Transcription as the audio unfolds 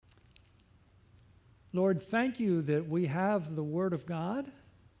Lord, thank you that we have the Word of God.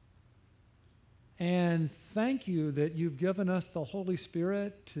 And thank you that you've given us the Holy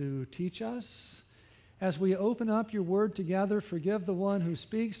Spirit to teach us. As we open up your Word together, forgive the one who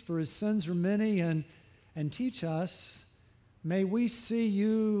speaks, for his sins are many, and teach us. May we see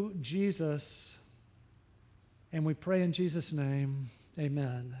you, Jesus. And we pray in Jesus' name,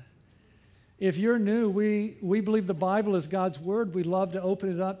 amen. If you're new, we believe the Bible is God's Word. We love to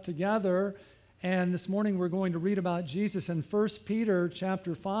open it up together. And this morning we're going to read about Jesus in 1 Peter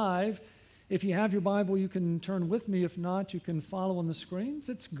chapter 5. If you have your Bible, you can turn with me. If not, you can follow on the screens.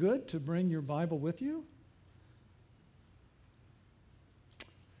 It's good to bring your Bible with you.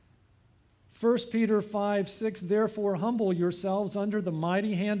 1 Peter 5:6, therefore humble yourselves under the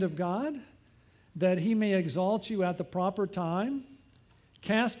mighty hand of God, that he may exalt you at the proper time,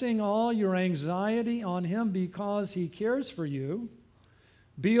 casting all your anxiety on him because he cares for you.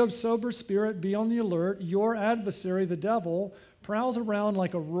 Be of sober spirit, be on the alert. Your adversary, the devil, prowls around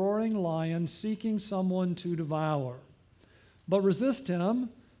like a roaring lion, seeking someone to devour. But resist him,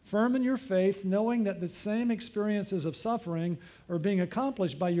 firm in your faith, knowing that the same experiences of suffering are being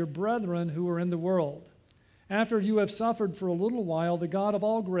accomplished by your brethren who are in the world. After you have suffered for a little while, the God of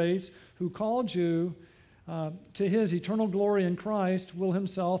all grace, who called you to his eternal glory in Christ, will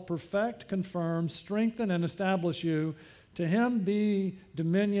himself perfect, confirm, strengthen, and establish you. To him be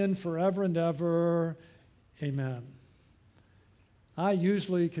dominion forever and ever. Amen. I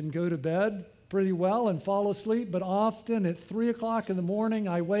usually can go to bed pretty well and fall asleep, but often at 3 o'clock in the morning,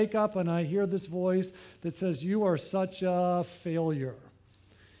 I wake up and I hear this voice that says, you are such a failure.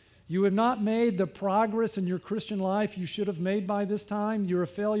 You have not made the progress in your Christian life you should have made by this time. You're a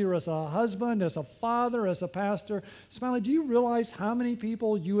failure as a husband, as a father, as a pastor. Smiley, do you realize how many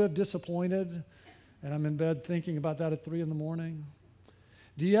people you have disappointed? And I'm in bed thinking about that at 3 in the morning.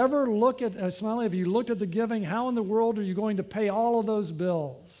 Do you ever look at, Smiley, have you looked at the giving? How in the world are you going to pay all of those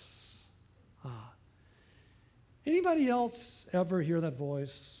bills? Anybody else ever hear that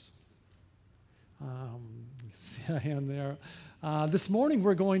voice? See a hand there. This morning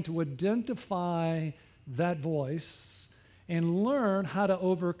we're going to identify that voice and learn how to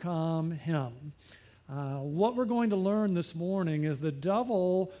overcome him. What we're going to learn this morning is the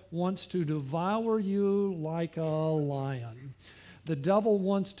devil wants to devour you like a lion. The devil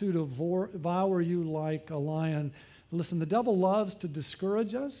wants to devour you like a lion. Listen, the devil loves to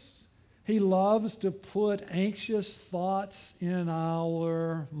discourage us. He loves to put anxious thoughts in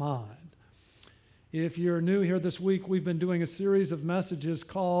our mind. If you're new here this week, we've been doing a series of messages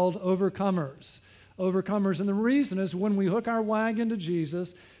called Overcomers. Overcomers. And the reason is when we hook our wagon to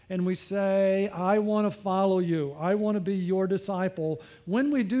Jesus and we say, I want to follow you. I want to be your disciple. When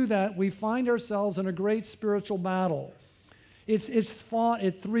we do that, we find ourselves in a great spiritual battle. It's fought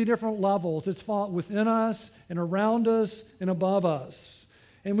at 3 different levels. It's fought within us and around us and above us.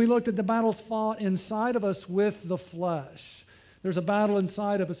 And we looked at the battles fought inside of us with the flesh. There's a battle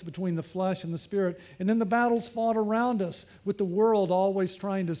inside of us between the flesh and the spirit. And then the battles fought around us with the world always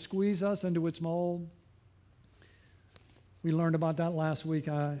trying to squeeze us into its mold. We learned about that last week.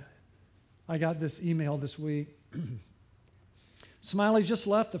 I got this email this week. Smiley just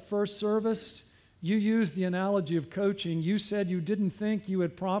left the first service. You used the analogy of coaching. You said you didn't think you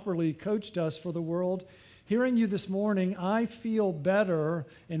had properly coached us for the world. Hearing you this morning, I feel better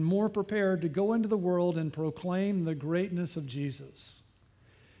and more prepared to go into the world and proclaim the greatness of Jesus.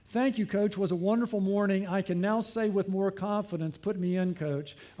 Thank you, Coach. It was a wonderful morning. I can now say with more confidence, put me in,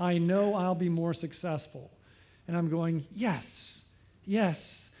 Coach. I know I'll be more successful. And I'm going, yes,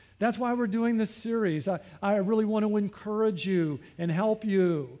 yes. That's why we're doing this series. I really want to encourage you and help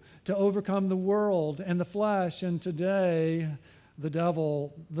you to overcome the world and the flesh, and today, the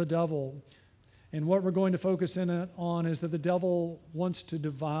devil. And what we're going to focus in on is that the devil wants to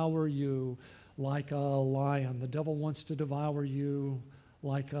devour you like a lion. The devil wants to devour you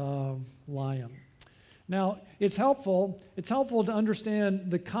like a lion. Now, it's helpful to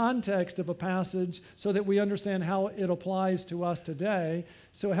understand the context of a passage so that we understand how it applies to us today.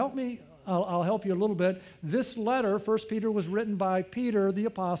 So I'll help you a little bit. This letter, 1 Peter, was written by Peter the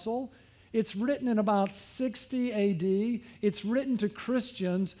apostle. It's written in about 60 AD. It's written to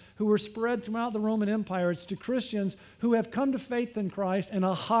Christians who were spread throughout the Roman Empire. It's to Christians who have come to faith in Christ in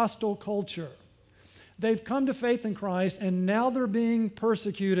a hostile culture. They've come to faith in Christ, and now they're being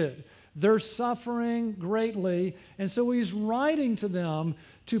persecuted. They're suffering greatly, and so he's writing to them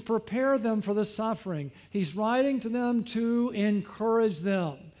to prepare them for the suffering. He's writing to them to encourage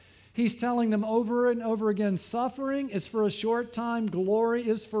them. He's telling them over and over again, suffering is for a short time, glory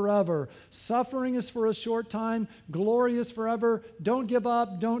is forever. Suffering is for a short time, glory is forever. Don't give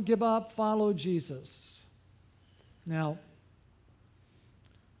up, follow Jesus. Now,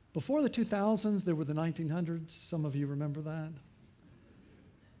 before the 2000s, there were the 1900s. Some of you remember that.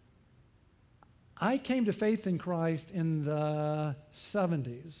 I came to faith in Christ in the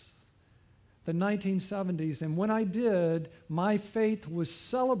 70s. The 1970s, and when I did, my faith was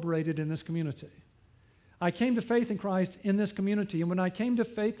celebrated in this community. I came to faith in Christ in this community, and when I came to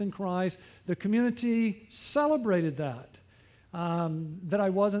faith in Christ, the community celebrated that I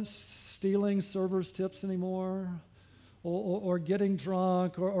wasn't stealing servers' tips anymore, or getting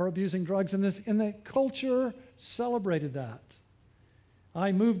drunk, or abusing drugs, and the culture celebrated that.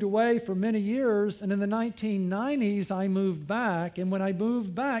 I moved away for many years, and in the 1990s, I moved back. And when I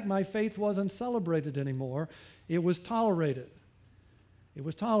moved back, my faith wasn't celebrated anymore. It was tolerated. It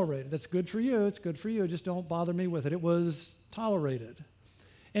was tolerated. That's good for you. It's good for you. Just don't bother me with it. It was tolerated.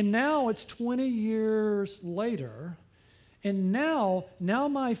 And now it's 20 years later, and now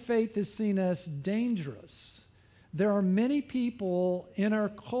my faith is seen as dangerous. There are many people in our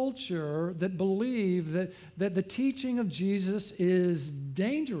culture that believe that the teaching of Jesus is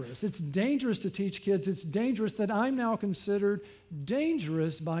dangerous. It's dangerous to teach kids. It's dangerous that I'm now considered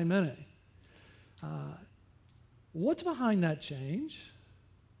dangerous by many. What's behind that change?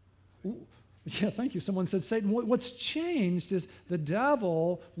 Yeah, thank you. Someone said, Satan, what's changed is the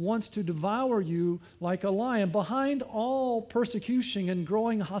devil wants to devour you like a lion. Behind all persecution and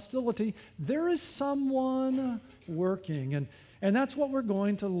growing hostility, there is someone working. And that's what we're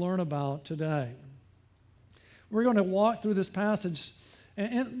going to learn about today. We're going to walk through this passage.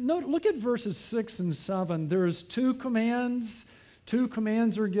 And note, look at verses 6 and 7. There's two commands. Two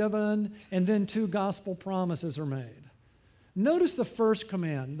commands are given, and then two gospel promises are made. Notice the first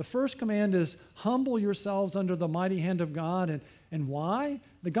command. The first command is humble yourselves under the mighty hand of God. And why?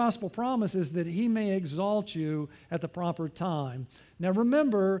 The gospel promise is that he may exalt you at the proper time. Now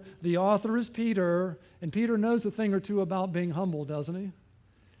remember, the author is Peter, and Peter knows a thing or two about being humble, doesn't he?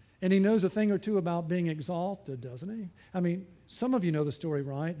 And he knows a thing or two about being exalted, doesn't he? I mean, some of you know the story,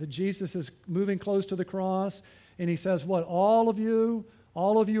 right? That Jesus is moving close to the cross, and he says, what, all of you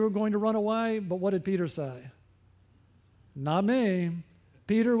are going to run away? But what did Peter say? Not me.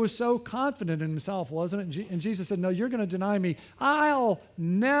 Peter was so confident in himself, wasn't it? And Jesus said, no, you're going to deny me. I'll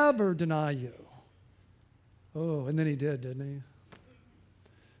never deny you. Oh, and then he did, didn't he?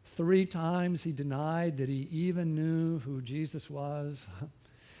 3 times he denied that he even knew who Jesus was.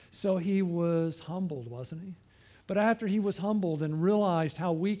 So he was humbled, wasn't he? But after he was humbled and realized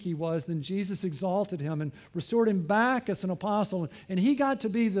how weak he was, then Jesus exalted him and restored him back as an apostle. And he got to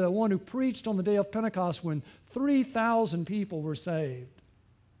be the one who preached on the day of Pentecost when 3,000 people were saved.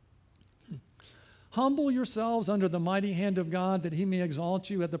 Humble yourselves under the mighty hand of God that he may exalt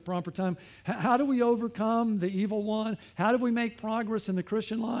you at the proper time. How do we overcome the evil one? How do we make progress in the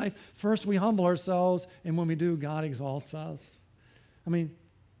Christian life? First, we humble ourselves, and when we do, God exalts us. I mean,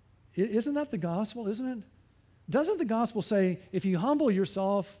 isn't that the gospel, isn't it? Doesn't the gospel say, if you humble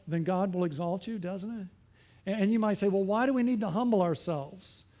yourself, then God will exalt you, doesn't it? And you might say, well, why do we need to humble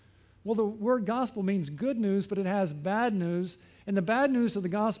ourselves? Well, the word gospel means good news, but it has bad news. And the bad news of the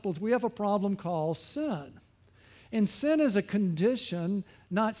gospel is we have a problem called sin. And sin is a condition,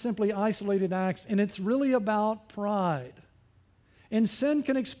 not simply isolated acts, and it's really about pride. And sin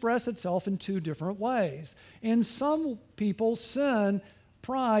can express itself in 2 different ways. In some people,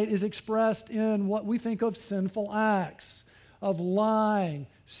 pride is expressed in what we think of sinful acts, of lying,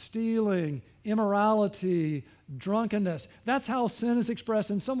 stealing, immorality, drunkenness. That's how sin is expressed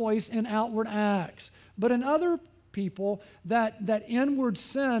in some ways in outward acts. But in other people, that inward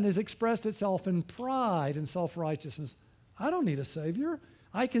sin is expressed itself in pride and self-righteousness. I don't need a Savior.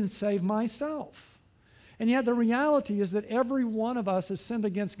 I can save myself. And yet the reality is that every one of us has sinned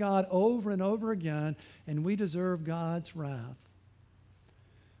against God over and over again, and we deserve God's wrath.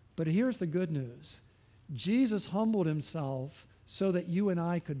 But here's the good news. Jesus humbled himself so that you and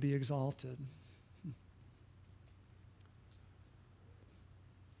I could be exalted.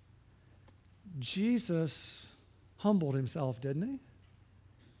 Jesus humbled himself, didn't he?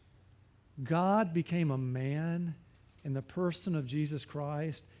 God became a man in the person of Jesus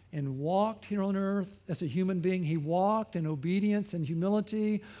Christ and walked here on earth as a human being. He walked in obedience and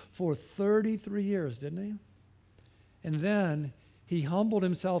humility for 33 years, didn't he? And then he humbled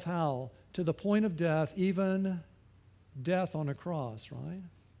himself how? To the point of death, even death on a cross, right?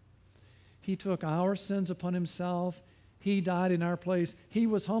 He took our sins upon himself, He died in our place. He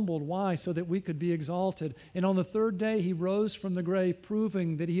was humbled. Why? So that we could be exalted. And on the third day, he rose from the grave,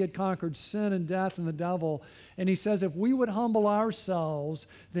 proving that he had conquered sin and death and the devil. And he says if we would humble ourselves,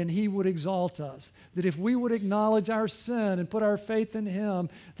 then he would exalt us. That if we would acknowledge our sin and put our faith in him,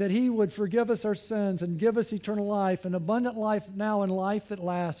 that he would forgive us our sins and give us eternal life, an abundant life now and life that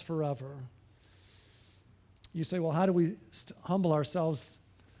lasts forever. You say, well, how do we humble ourselves?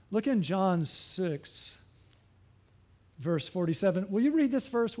 Look in John 6. Verse 47. Will you read this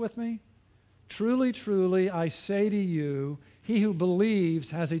verse with me? Truly, truly, I say to you, he who believes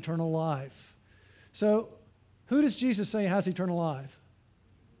has eternal life. So, who does Jesus say has eternal life?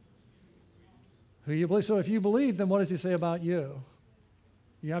 Who you believe. So if you believe, then what does he say about you?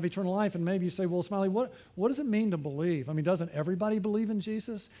 You have eternal life, and maybe you say, well, Smiley, what does it mean to believe? I mean, doesn't everybody believe in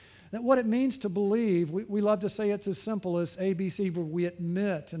Jesus? That what it means to believe, we love to say it's as simple as ABC, where we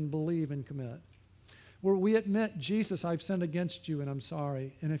admit and believe and commit. Where we admit, Jesus, I've sinned against you and I'm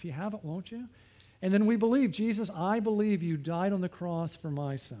sorry. And if you haven't, won't you? And then we believe, Jesus, I believe you died on the cross for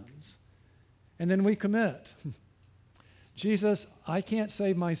my sins. And then we commit. Jesus, I can't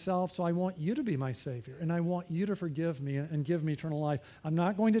save myself, so I want you to be my Savior. And I want you to forgive me and give me eternal life. I'm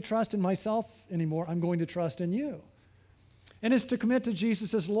not going to trust in myself anymore. I'm going to trust in you. And it's to commit to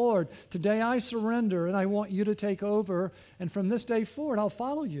Jesus as Lord. Today I surrender and I want you to take over. And from this day forward, I'll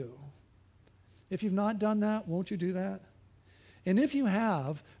follow you. If you've not done that, won't you do that? And if you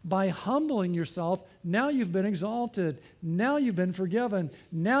have, by humbling yourself, now you've been exalted. Now you've been forgiven.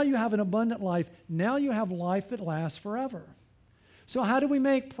 Now you have an abundant life. Now you have life that lasts forever. So how do we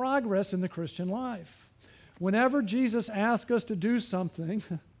make progress in the Christian life? Whenever Jesus asks us to do something,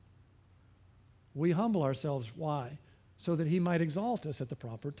 we humble ourselves. Why? So that he might exalt us at the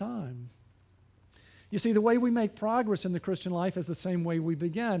proper time. You see, the way we make progress in the Christian life is the same way we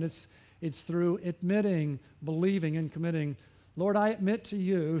began. It's through admitting, believing, and committing. Lord, I admit to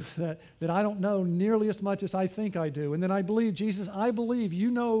you that I don't know nearly as much as I think I do. And then I believe, Jesus, I believe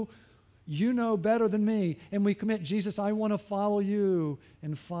you know better than me. And we commit, Jesus, I want to follow you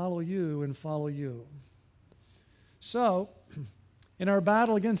and follow you and follow you. So, in our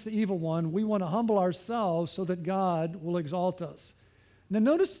battle against the evil one, we want to humble ourselves so that God will exalt us. Now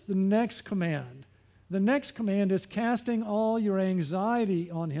notice the next command. The next command is casting all your anxiety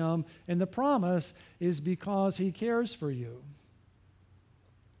on him, and the promise is because he cares for you.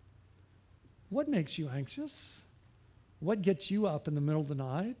 What makes you anxious? What gets you up in the middle of the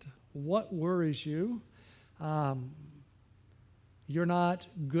night? What worries you? You're not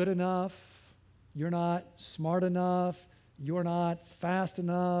good enough. You're not smart enough. You're not fast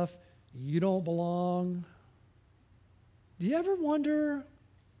enough. You don't belong. Do you ever wonder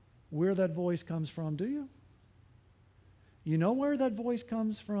where that voice comes from, do you? You know where that voice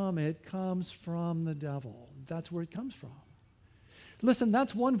comes from? It comes from the devil. That's where it comes from. Listen,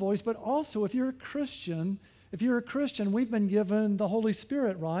 that's one voice, but also if you're a Christian, we've been given the Holy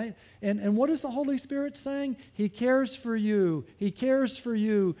Spirit, right? And what is the Holy Spirit saying? He cares for you. He cares for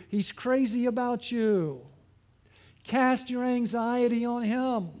you. He's crazy about you. Cast your anxiety on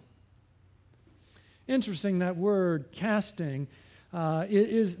him. Interesting, that word, casting.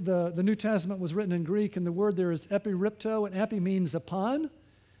 The New Testament was written in Greek, and the word there is epiripto, and epi means upon,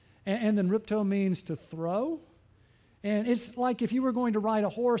 and then ripto means to throw. And it's like if you were going to ride a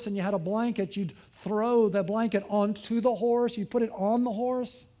horse and you had a blanket, you'd throw the blanket onto the horse, you put it on the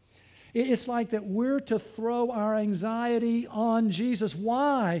horse. It's like that we're to throw our anxiety on Jesus.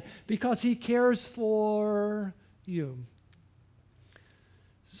 Why? Because he cares for you.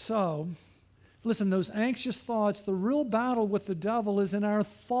 So, listen, those anxious thoughts, the real battle with the devil is in our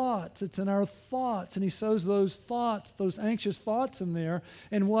thoughts. It's in our thoughts. And he sows those thoughts, those anxious thoughts in there.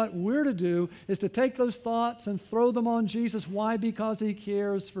 And what we're to do is to take those thoughts and throw them on Jesus. Why? Because he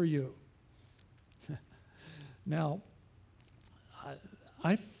cares for you. Now,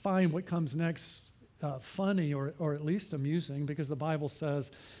 I find what comes next funny or at least amusing, because the Bible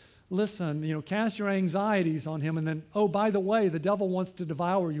says, listen, cast your anxieties on him, and then, oh, by the way, the devil wants to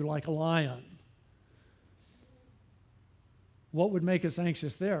devour you like a lion. What would make us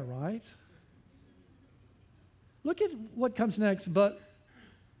anxious there, right? Look at what comes next. But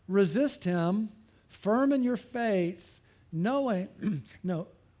resist him, firm in your faith, knowing,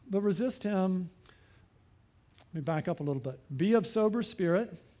 but resist him. Let me back up a little bit. Be of sober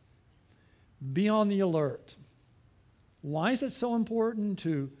spirit. Be on the alert. Why is it so important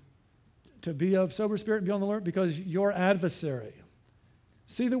to be of sober spirit and be on the alert? Because your adversary.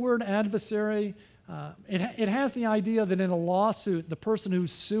 See the word adversary? It has the idea that in a lawsuit, the person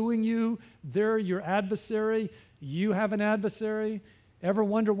who's suing you, they're your adversary. You have an adversary. Ever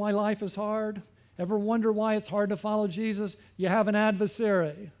wonder why life is hard? Ever wonder why it's hard to follow Jesus? You have an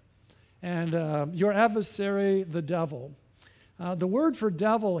adversary, and your adversary, the devil. The word for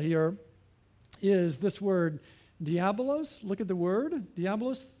devil here is this word, diabolos. Look at the word,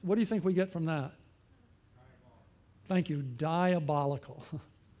 diabolos. What do you think we get from that? Thank you, diabolical.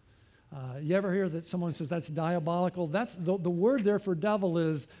 You ever hear that someone says that's diabolical? That's the word there for devil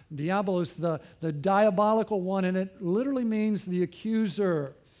is diabolos, the diabolical one, and it literally means the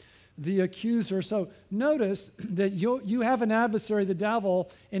accuser. The accuser. So notice that you have an adversary, the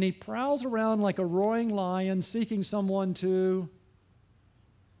devil, and he prowls around like a roaring lion seeking someone to,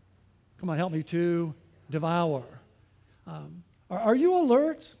 come on, help me, to devour. Are you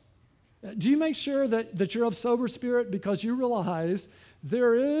alert? Do you make sure that you're of sober spirit because you realize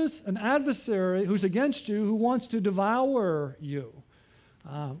there is an adversary who's against you who wants to devour you?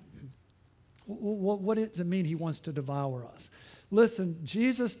 What does it mean he wants to devour us? Listen,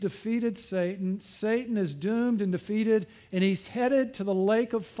 Jesus defeated Satan. Satan is doomed and defeated, and he's headed to the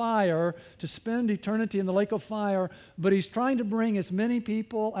lake of fire to spend eternity in the lake of fire, but he's trying to bring as many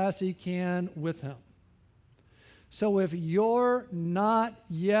people as he can with him. So if you're not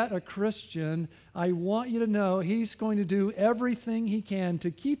yet a Christian, I want you to know he's going to do everything he can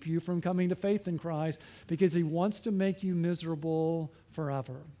to keep you from coming to faith in Christ because he wants to make you miserable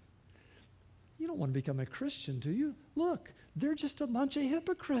forever. You don't want to become a Christian, do you? Look, they're just a bunch of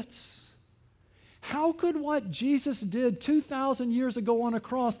hypocrites. How could what Jesus did 2,000 years ago on a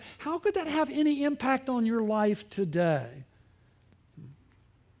cross, how could that have any impact on your life today?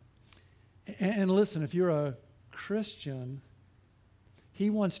 And listen, if you're a Christian, he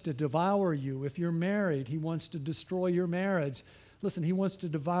wants to devour you. If you're married, he wants to destroy your marriage. Listen, he wants to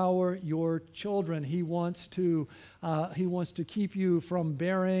devour your children. He wants to keep you from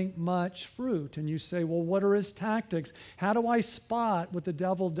bearing much fruit. And you say, well, what are his tactics? How do I spot what the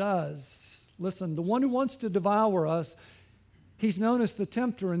devil does? Listen, the one who wants to devour us, he's known as the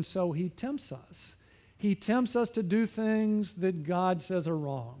tempter, and so he tempts us. He tempts us to do things that God says are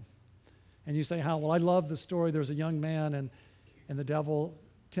wrong. And you say, how? Well, I love the story. There's a young man, and the devil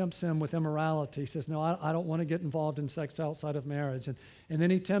tempts him with immorality. He says, no, I don't want to get involved in sex outside of marriage. And then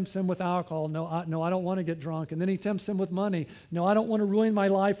he tempts him with alcohol. No, I don't want to get drunk. And then he tempts him with money. No, I don't want to ruin my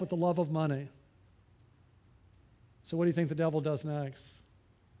life with the love of money. So what do you think the devil does next?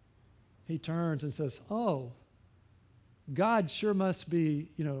 He turns and says, oh, God sure must be,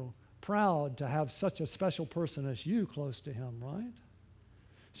 proud to have such a special person as you close to him, right?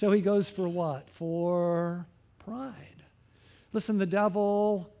 So he goes for what? For pride. Listen, the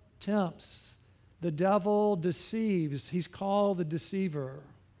devil tempts. The devil deceives. He's called the deceiver.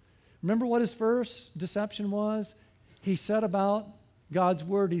 Remember what his first deception was? He said about God's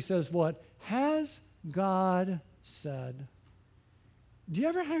word, he says what? Has God said? Do you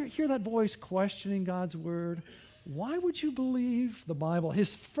ever hear that voice questioning God's word? Why would you believe the Bible?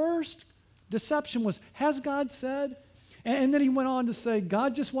 His first deception was, has God said? And then he went on to say,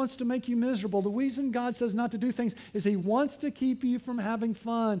 God just wants to make you miserable. The reason God says not to do things is he wants to keep you from having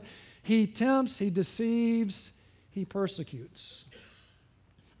fun. He tempts, he deceives, he persecutes.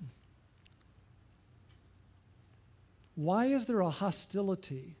 Why is there a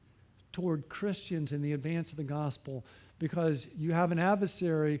hostility toward Christians in the advance of the gospel? Because you have an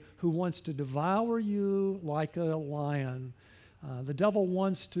adversary who wants to devour you like a lion. The devil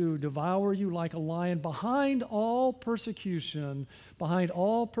wants to devour you like a lion. Behind all persecution,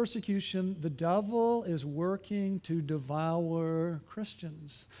 the devil is working to devour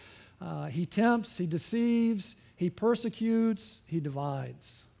Christians. He tempts, he deceives, he persecutes, he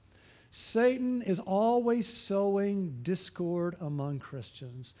divides. Satan is always sowing discord among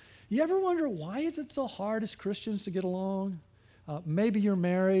Christians. You ever wonder why is it so hard as Christians to get along? Maybe you're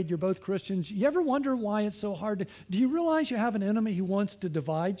married, you're both Christians. You ever wonder why it's so hard to... Do you realize you have an enemy who wants to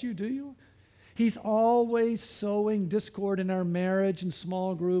divide you, do you? He's always sowing discord in our marriage and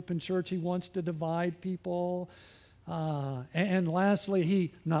small group and church. He wants to divide people. And lastly,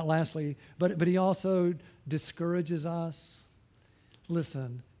 he also discourages us.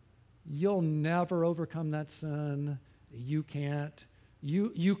 Listen, you'll never overcome that sin. You can't.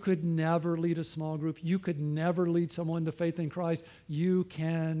 You could never lead a small group. You could never lead someone to faith in Christ. You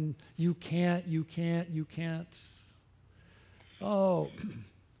can't. Oh,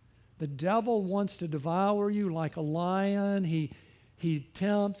 the devil wants to devour you like a lion. He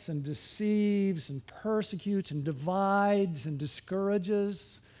tempts and deceives and persecutes and divides and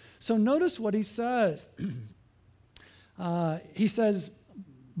discourages. So notice what he says. He says,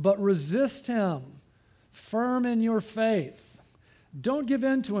 but resist him, firm in your faith. Don't give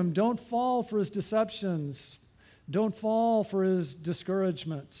in to him. Don't fall for his deceptions. Don't fall for his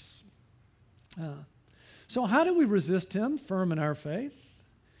discouragements. So how do we resist him, firm in our faith?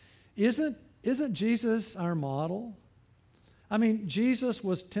 Isn't Jesus our model? I mean, Jesus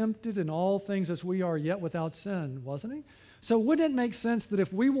was tempted in all things as we are, yet without sin, wasn't he? So wouldn't it make sense that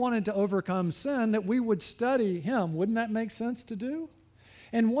if we wanted to overcome sin, that we would study him? Wouldn't that make sense to do?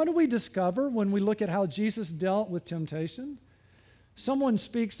 And what do we discover when we look at how Jesus dealt with temptation? Someone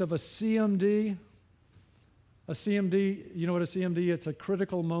speaks of a CMD. A CMD, you know what a CMD is? It's a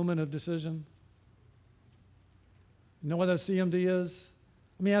critical moment of decision. You know what a CMD is?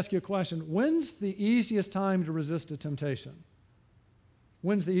 Let me ask you a question. When's the easiest time to resist a temptation?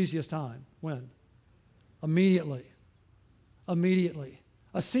 When's the easiest time? When? Immediately. Immediately.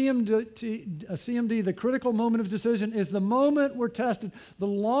 A CMD, the critical moment of decision, is the moment we're tested. The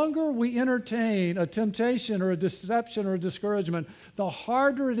longer we entertain a temptation or a deception or a discouragement, the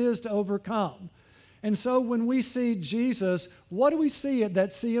harder it is to overcome. And so when we see Jesus, what do we see at that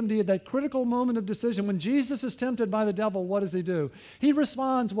CMD, at that critical moment of decision? When Jesus is tempted by the devil, what does he do? He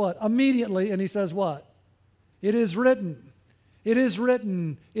responds what? Immediately, and he says what? It is written. It is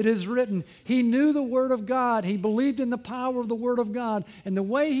written. It is written. He knew the Word of God. He believed in the power of the Word of God. And the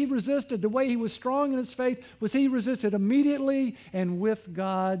way he resisted, the way he was strong in his faith, was he resisted immediately and with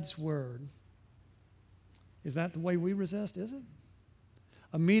God's Word. Is that the way we resist, is it?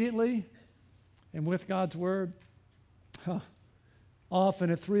 Immediately and with God's Word? Often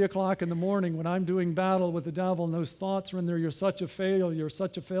at 3 o'clock in the morning when I'm doing battle with the devil and those thoughts are in there, you're such a failure, you're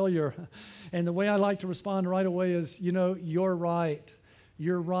such a failure. And the way I like to respond right away is, you're right.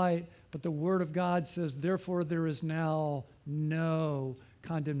 You're right. But the Word of God says, therefore there is now no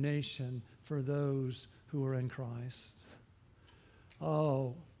condemnation for those who are in Christ.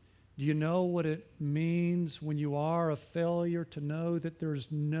 Oh, do you know what it means when you are a failure to know that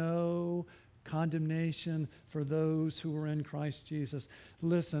there's no condemnation for those who are in Christ Jesus?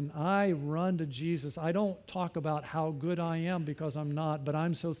 Listen, I run to Jesus. I don't talk about how good I am because I'm not, but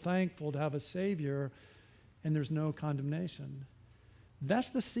I'm so thankful to have a Savior, and there's no condemnation. That's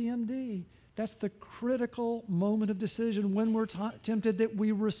the CMD. That's the critical moment of decision when we're tempted, that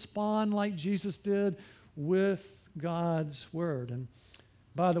we respond like Jesus did with God's Word. And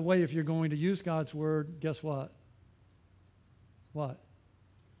by the way, if you're going to use God's Word, guess what? What?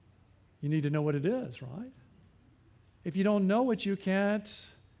 You need to know what it is, right? If you don't know it, you can't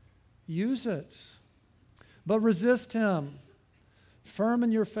use it. But resist him, firm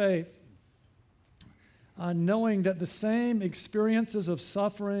in your faith, knowing that the same experiences of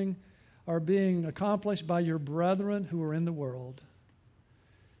suffering are being accomplished by your brethren who are in the world.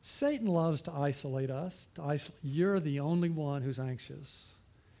 Satan loves to isolate us. You're the only one who's anxious.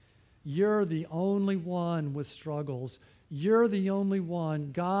 You're the only one with struggles. You're the only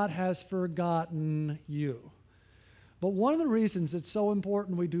one. God has forgotten you. But one of the reasons it's so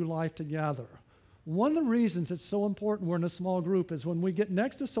important we do life together, one of the reasons it's so important we're in a small group is when we get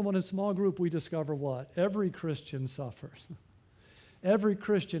next to someone in a small group, we discover what? Every Christian suffers. Every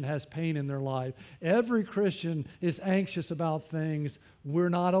Christian has pain in their life. Every Christian is anxious about things. We're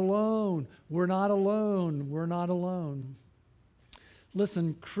not alone. We're not alone. We're not alone.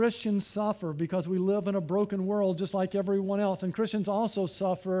 Listen, Christians suffer because we live in a broken world just like everyone else. And Christians also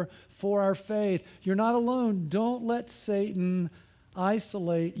suffer for our faith. You're not alone. Don't let Satan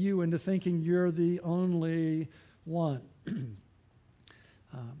isolate you into thinking you're the only one.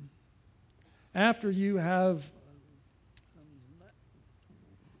 After you have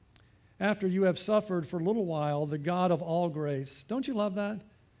suffered for a little while, the God of all grace, don't you love that?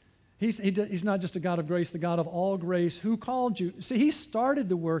 He's not just a God of grace, the God of all grace who called you. See, he started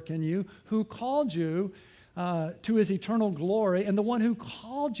the work in you, who called you to his eternal glory, and the one who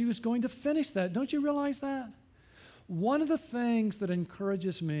called you is going to finish that. Don't you realize that? One of the things that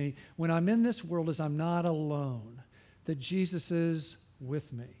encourages me when I'm in this world is I'm not alone, that Jesus is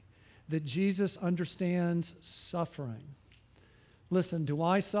with me, that Jesus understands suffering. Listen, do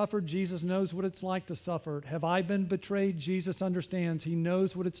I suffer? Jesus knows what it's like to suffer. Have I been betrayed? Jesus understands. He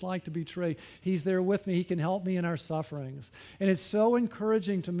knows what it's like to be betrayed. He's there with me. He can help me in our sufferings. And it's so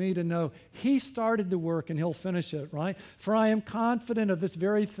encouraging to me to know he started the work and he'll finish it, right? For I am confident of this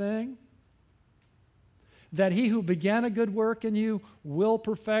very thing, that he who began a good work in you will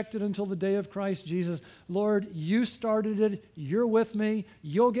perfect it until the day of Christ Jesus. Lord, you started it. You're with me.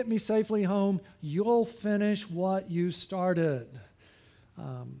 You'll get me safely home. You'll finish what you started.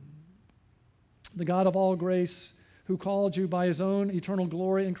 The God of all grace who called you by his own eternal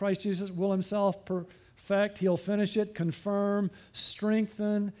glory in Christ Jesus will himself perfect. He'll finish it, confirm,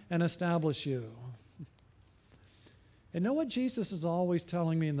 strengthen, and establish you. And know what Jesus is always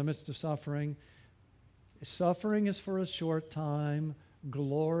telling me in the midst of suffering? Suffering is for a short time,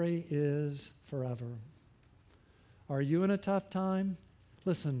 glory is forever. Are you in a tough time?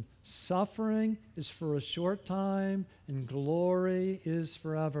 Listen, suffering is for a short time, and glory is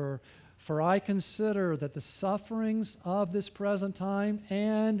forever. For I consider that the sufferings of this present time,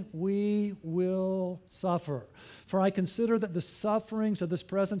 and we will suffer. For I consider that the sufferings of this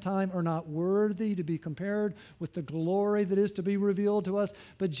present time are not worthy to be compared with the glory that is to be revealed to us.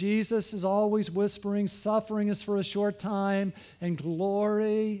 But Jesus is always whispering, suffering is for a short time, and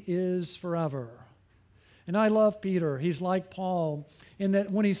glory is forever. And I love Peter. He's like Paul in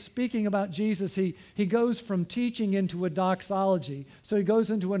that when he's speaking about Jesus, he goes from teaching into a doxology. So he goes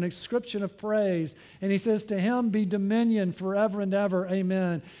into an ascription of praise, and he says, to him be dominion forever and ever,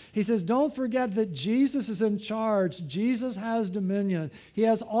 amen. He says, don't forget that Jesus is in charge. Jesus has dominion. He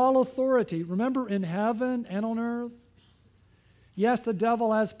has all authority. Remember, in heaven and on earth? Yes, the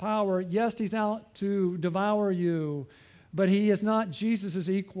devil has power. Yes, he's out to devour you. But he is not Jesus'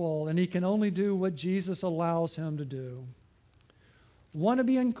 equal, and he can only do what Jesus allows him to do. Want to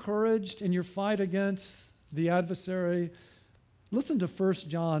be encouraged in your fight against the adversary? Listen to 1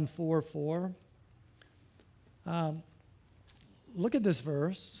 John 4:4. Look at this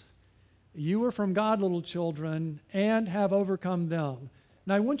verse. You are from God, little children, and have overcome them.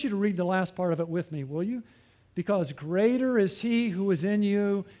 Now, I want you to read the last part of it with me, will you? Because greater is he who is in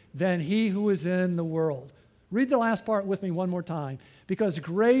you than he who is in the world. Read the last part with me one more time. Because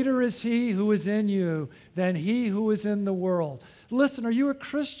greater is he who is in you than he who is in the world. Listen, are you a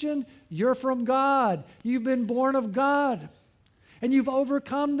Christian? You're from God. You've been born of God. And you've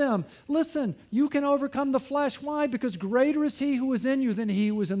overcome them. Listen, you can overcome the flesh. Why? Because greater is he who is in you than he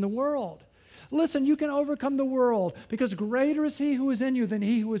who is in the world. Listen, you can overcome the world because greater is he who is in you than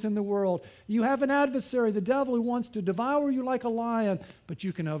he who is in the world. You have an adversary, the devil, who wants to devour you like a lion, but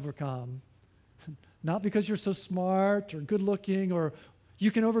you can overcome. Not because you're so smart or good looking, or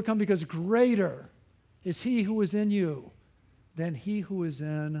you can overcome because greater is he who is in you than he who is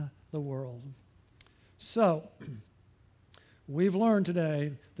in the world. So, we've learned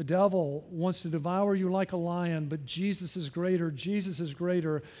today the devil wants to devour you like a lion, but Jesus is greater. Jesus is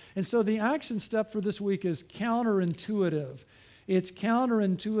greater. And so the action step for this week is counterintuitive. It's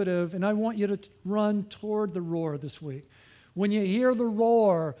counterintuitive, and I want you to run toward the roar this week. When you hear the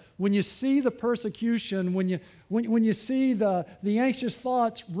roar, when you see the persecution, when you see the anxious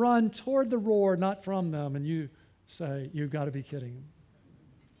thoughts, run toward the roar, not from them. And you say, you've got to be kidding.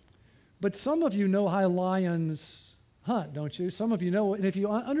 But some of you know how lions hunt, don't you? Some of you know, and if you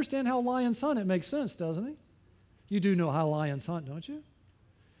understand how lions hunt, it makes sense, doesn't it? You do know how lions hunt, don't you?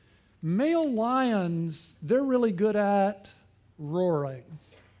 Male lions, they're really good at roaring,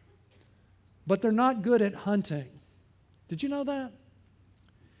 but they're not good at hunting. Did you know that?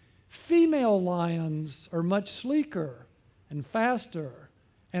 Female lions are much sleeker and faster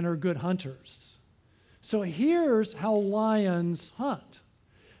and are good hunters. So here's how lions hunt.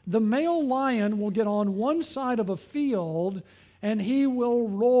 The male lion will get on one side of a field and he will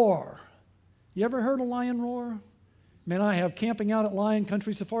roar. You ever heard a lion roar? Man, I have camping out at Lion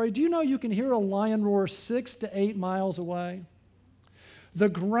Country Safari. Do you know you can hear a lion roar 6 to 8 miles away? The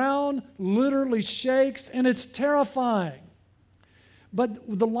ground literally shakes, and it's terrifying.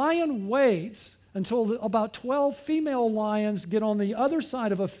 But the lion waits until about 12 female lions get on the other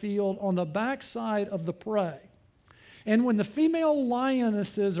side of a field on the back side of the prey. And when the female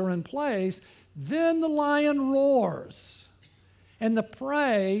lionesses are in place, then the lion roars. And the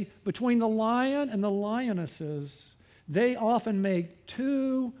prey between the lion and the lionesses, they often make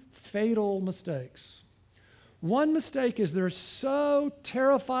 2 fatal mistakes. One mistake is they're so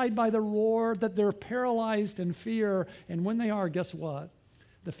terrified by the roar that they're paralyzed in fear. And when they are, guess what?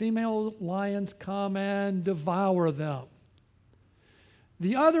 The female lions come and devour them.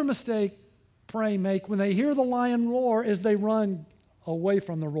 The other mistake prey make when they hear the lion roar is they run away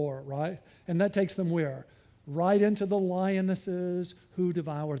from the roar, right? And that takes them where? Right into the lionesses who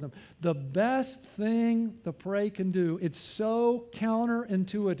devour them. The best thing the prey can do, it's so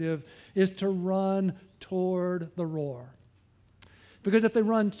counterintuitive, is to run toward the roar. Because if they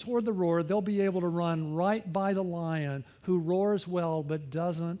run toward the roar, they'll be able to run right by the lion who roars well but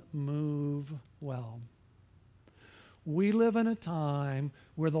doesn't move well. We live in a time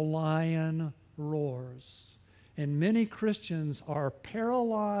where the lion roars. And many Christians are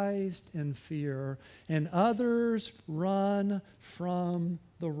paralyzed in fear, and others run from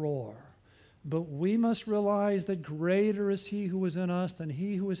the roar. But we must realize that greater is he who is in us than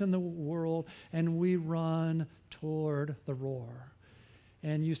he who is in the world, and we run toward the roar.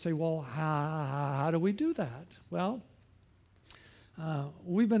 And you say, well, how do we do that? Well,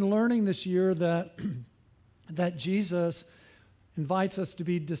 we've been learning this year that Jesus invites us to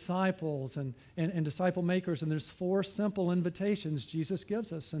be disciples and disciple makers. And there's 4 simple invitations Jesus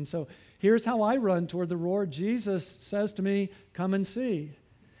gives us. And so here's how I run toward the roar. Jesus says to me, come and see.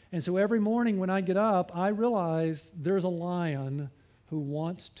 And so every morning when I get up, I realize there's a lion who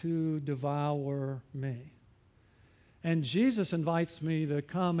wants to devour me. And Jesus invites me to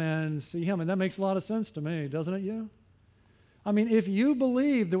come and see him. And that makes a lot of sense to me, doesn't it, you? I mean, if you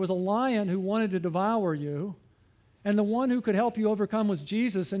believe there was a lion who wanted to devour you, and the one who could help you overcome was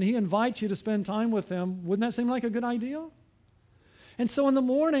Jesus, and he invites you to spend time with him, wouldn't that seem like a good idea? And so in the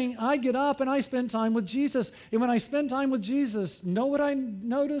morning, I get up and I spend time with Jesus. And when I spend time with Jesus, know what I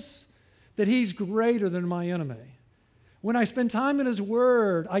notice? That he's greater than my enemy. When I spend time in his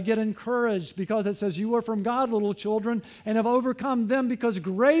word, I get encouraged because it says, you are from God, little children, and have overcome them because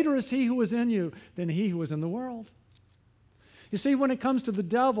greater is he who is in you than he who is in the world. You see, when it comes to the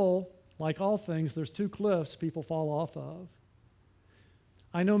devil, like all things, there's 2 cliffs people fall off of.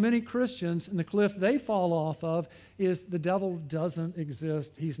 I know many Christians, and the cliff they fall off of is the devil doesn't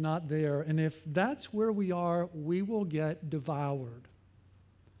exist. He's not there. And if that's where we are, we will get devoured.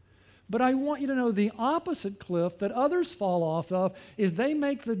 But I want you to know the opposite cliff that others fall off of is they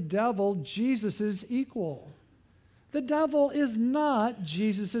make the devil Jesus' equal. The devil is not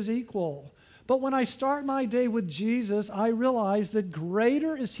Jesus' equal. But when I start my day with Jesus, I realize that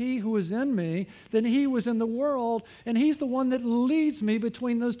greater is he who is in me than he who is in the world, and he's the one that leads me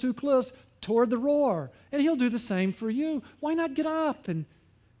between those 2 cliffs toward the roar. And he'll do the same for you. Why not get up and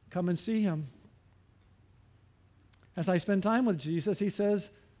come and see him? As I spend time with Jesus, he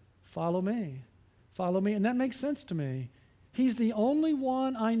says, follow me. Follow me. And that makes sense to me. He's the only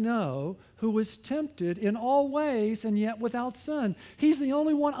one I know who was tempted in all ways and yet without sin. He's the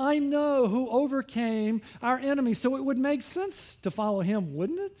only one I know who overcame our enemies. So it would make sense to follow him,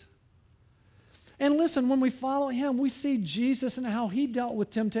 wouldn't it? And listen, when we follow him, we see Jesus and how he dealt with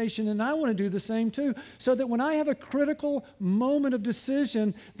temptation, and I want to do the same too, so that when I have a critical moment of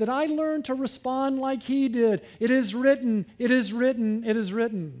decision, that I learn to respond like he did. It is written, it is written, it is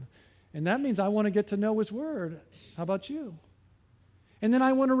written. And that means I want to get to know his word. How about you? And then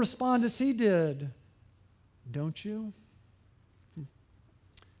I want to respond as he did. Don't you?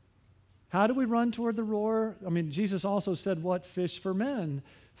 How do we run toward the roar? I mean, Jesus also said what? Fish for men.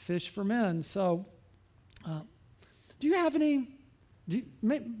 Fish for men. So, do you have any, do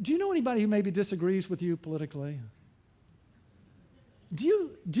you know anybody who maybe disagrees with you politically? Do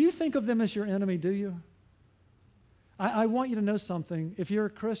you think of them as your enemy, do you? I want you to know something. If you're a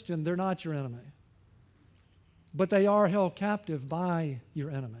Christian, they're not your enemy. But they are held captive by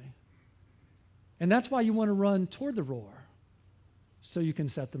your enemy. And that's why you want to run toward the roar, so you can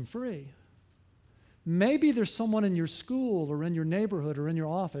set them free. Maybe there's someone in your school or in your neighborhood or in your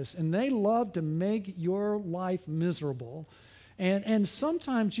office, and they love to make your life miserable. And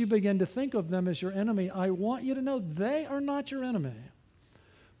sometimes you begin to think of them as your enemy. I want you to know they are not your enemy,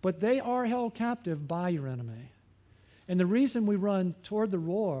 but they are held captive by your enemy. And the reason we run toward the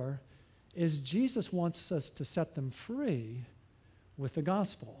roar is Jesus wants us to set them free with the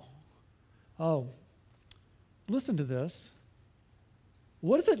gospel. Oh, listen to this.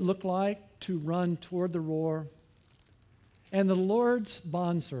 What does it look like to run toward the roar? And the Lord's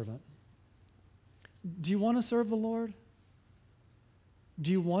bondservant. Do you want to serve the Lord?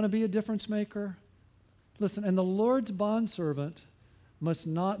 Do you want to be a difference maker? Listen, and the Lord's bondservant must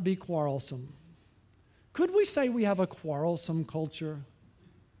not be quarrelsome. Could we say we have a quarrelsome culture?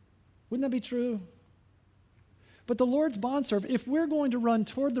 Wouldn't that be true? But the Lord's bondservant, if we're going to run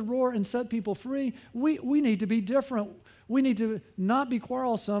toward the roar and set people free, we need to be different. We need to not be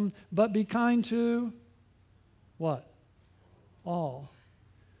quarrelsome, but be kind to what? All.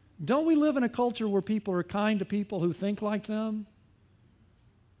 Don't we live in a culture where people are kind to people who think like them,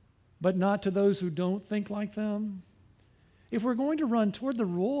 but not to those who don't think like them? If we're going to run toward the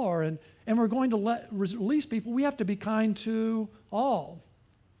roar and we're going to release people, we have to be kind to all,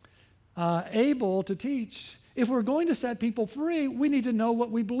 able to teach. If we're going to set people free, we need to know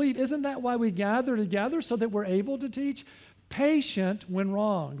what we believe. Isn't that why we gather together, so that we're able to teach? Patient when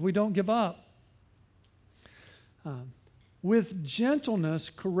wronged. We don't give up. With gentleness,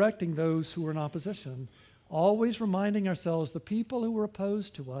 correcting those who are in opposition. Always reminding ourselves, the people who are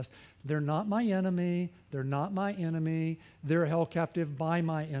opposed to us, they're not my enemy, they're not my enemy, they're held captive by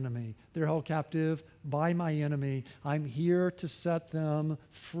my enemy. They're held captive by my enemy. I'm here to set them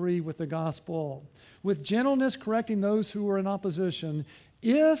free with the gospel. With gentleness, correcting those who are in opposition,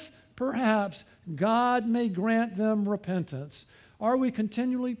 if perhaps God may grant them repentance. Are we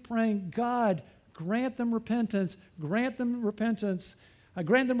continually praying, God, grant them repentance, grant them repentance?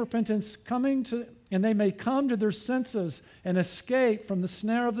 Grant them repentance, and they may come to their senses and escape from the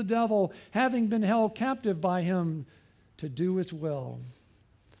snare of the devil, having been held captive by him to do his will.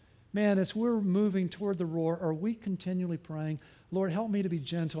 Man, as we're moving toward the roar, are we continually praying, Lord, help me to be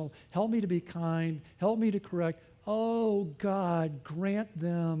gentle, help me to be kind, help me to correct. Oh, God, grant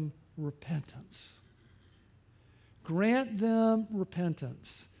them repentance. Grant them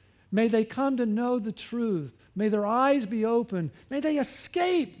repentance. May they come to know the truth. May their eyes be open. May they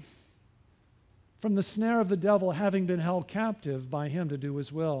escape from the snare of the devil, having been held captive by him to do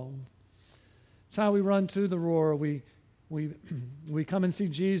his will. It's how we run to the roar. We come and see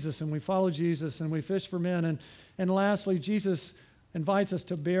Jesus, and we follow Jesus, and we fish for men. And lastly, Jesus invites us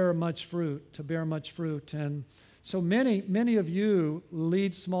to bear much fruit, And so many of you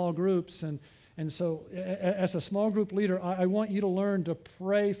lead small groups, and so as a small group leader, I want you to learn to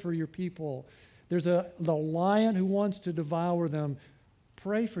pray for your people. There's the lion who wants to devour them.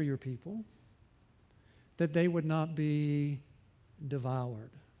 Pray for your people that they would not be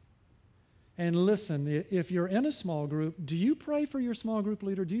devoured. And listen, if you're in a small group, do you pray for your small group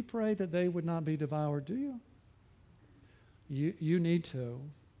leader? Do you pray that they would not be devoured? Do you? You need to.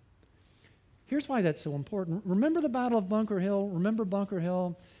 Here's why that's so important. Remember the Battle of Bunker Hill? Remember Bunker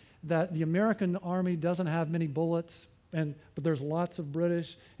Hill? That the American army doesn't have many bullets, but there's lots of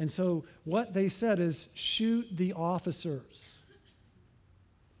British. And so what they said is, shoot the officers.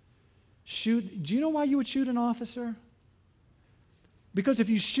 Do you know why you would shoot an officer? Because if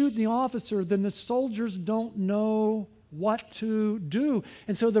you shoot the officer, then the soldiers don't know what to do.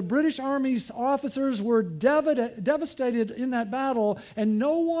 And so the British Army's officers were devastated in that battle, and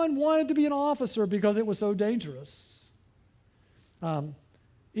no one wanted to be an officer because it was so dangerous.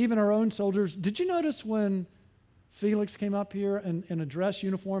 Even our own soldiers. Did you notice when Felix came up here in a dress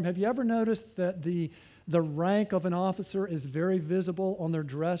uniform? Have you ever noticed that the rank of an officer is very visible on their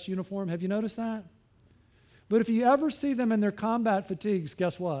dress uniform? Have you noticed that? But if you ever see them in their combat fatigues,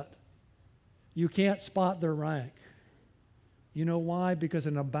 guess what? You can't spot their rank. You know why? Because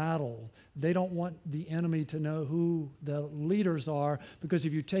in a battle, they don't want the enemy to know who the leaders are, because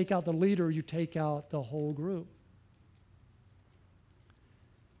if you take out the leader, you take out the whole group.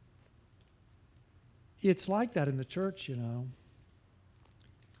 It's like that in the church, you know.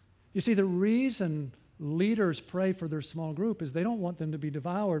 You see, the reason leaders pray for their small group is they don't want them to be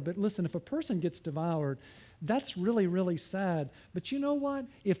devoured. But listen, if a person gets devoured, that's really, really sad. But you know what?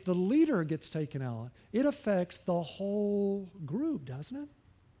 If the leader gets taken out, it affects the whole group, doesn't it?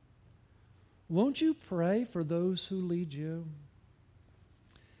 Won't you pray for those who lead you?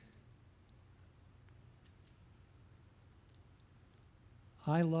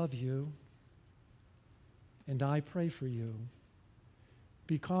 I love you. And I pray for you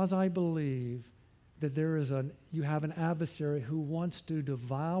because I believe that you have an adversary who wants to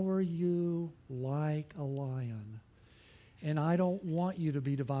devour you like a lion. And I don't want you to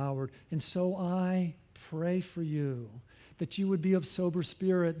be devoured. And so I pray for you that you would be of sober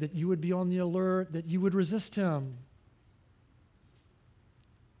spirit, that you would be on the alert, that you would resist him.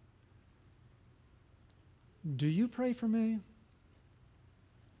 Do you pray for me?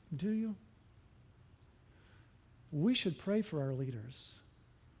 Do you? We should pray for our leaders.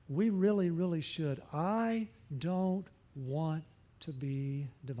 We really, really should. I don't want to be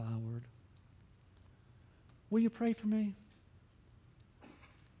devoured. Will you pray for me?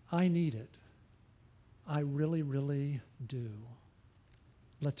 I need it. I really, really do.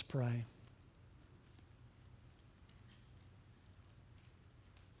 Let's pray.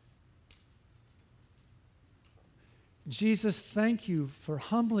 Jesus, thank you for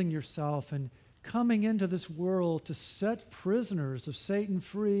humbling yourself and coming into this world to set prisoners of Satan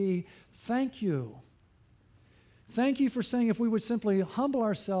free. Thank you. Thank you for saying if we would simply humble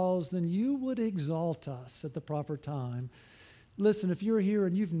ourselves, then you would exalt us at the proper time. Listen, if you're here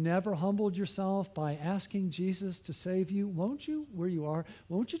and you've never humbled yourself by asking Jesus to save you, won't you, where you are,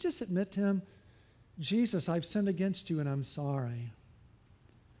 won't you just admit to him, Jesus, I've sinned against you and I'm sorry.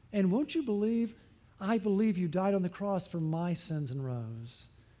 And won't you believe, I believe you died on the cross for my sins and rose.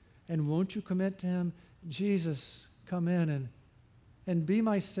 And won't you commit to him, Jesus, come in and be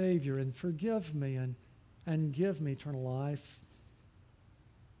my Savior and forgive me and give me eternal life.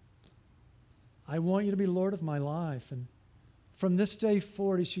 I want you to be Lord of my life. And from this day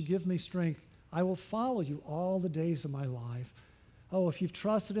forward, as you give me strength, I will follow you all the days of my life. Oh, if you've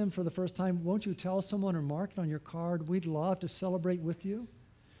trusted him for the first time, won't you tell someone or mark it on your card? We'd love to celebrate with you.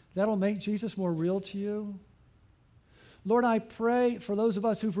 That'll make Jesus more real to you. Lord, I pray for those of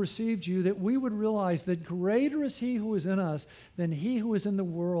us who've received you that we would realize that greater is he who is in us than he who is in the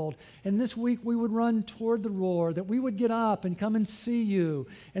world. And this week we would run toward the roar, that we would get up and come and see you.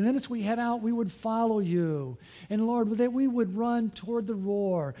 And then as we head out, we would follow you. And Lord, that we would run toward the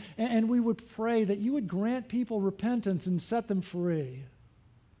roar, and we would pray that you would grant people repentance and set them free.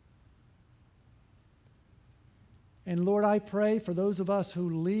 And Lord, I pray for those of us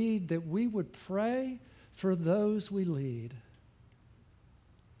who lead that we would pray for those we lead.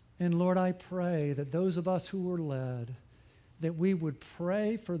 And Lord, I pray that those of us who are led, that we would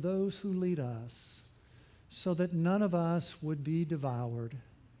pray for those who lead us, so that none of us would be devoured.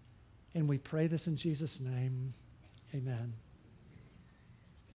 And we pray this in Jesus' name. Amen.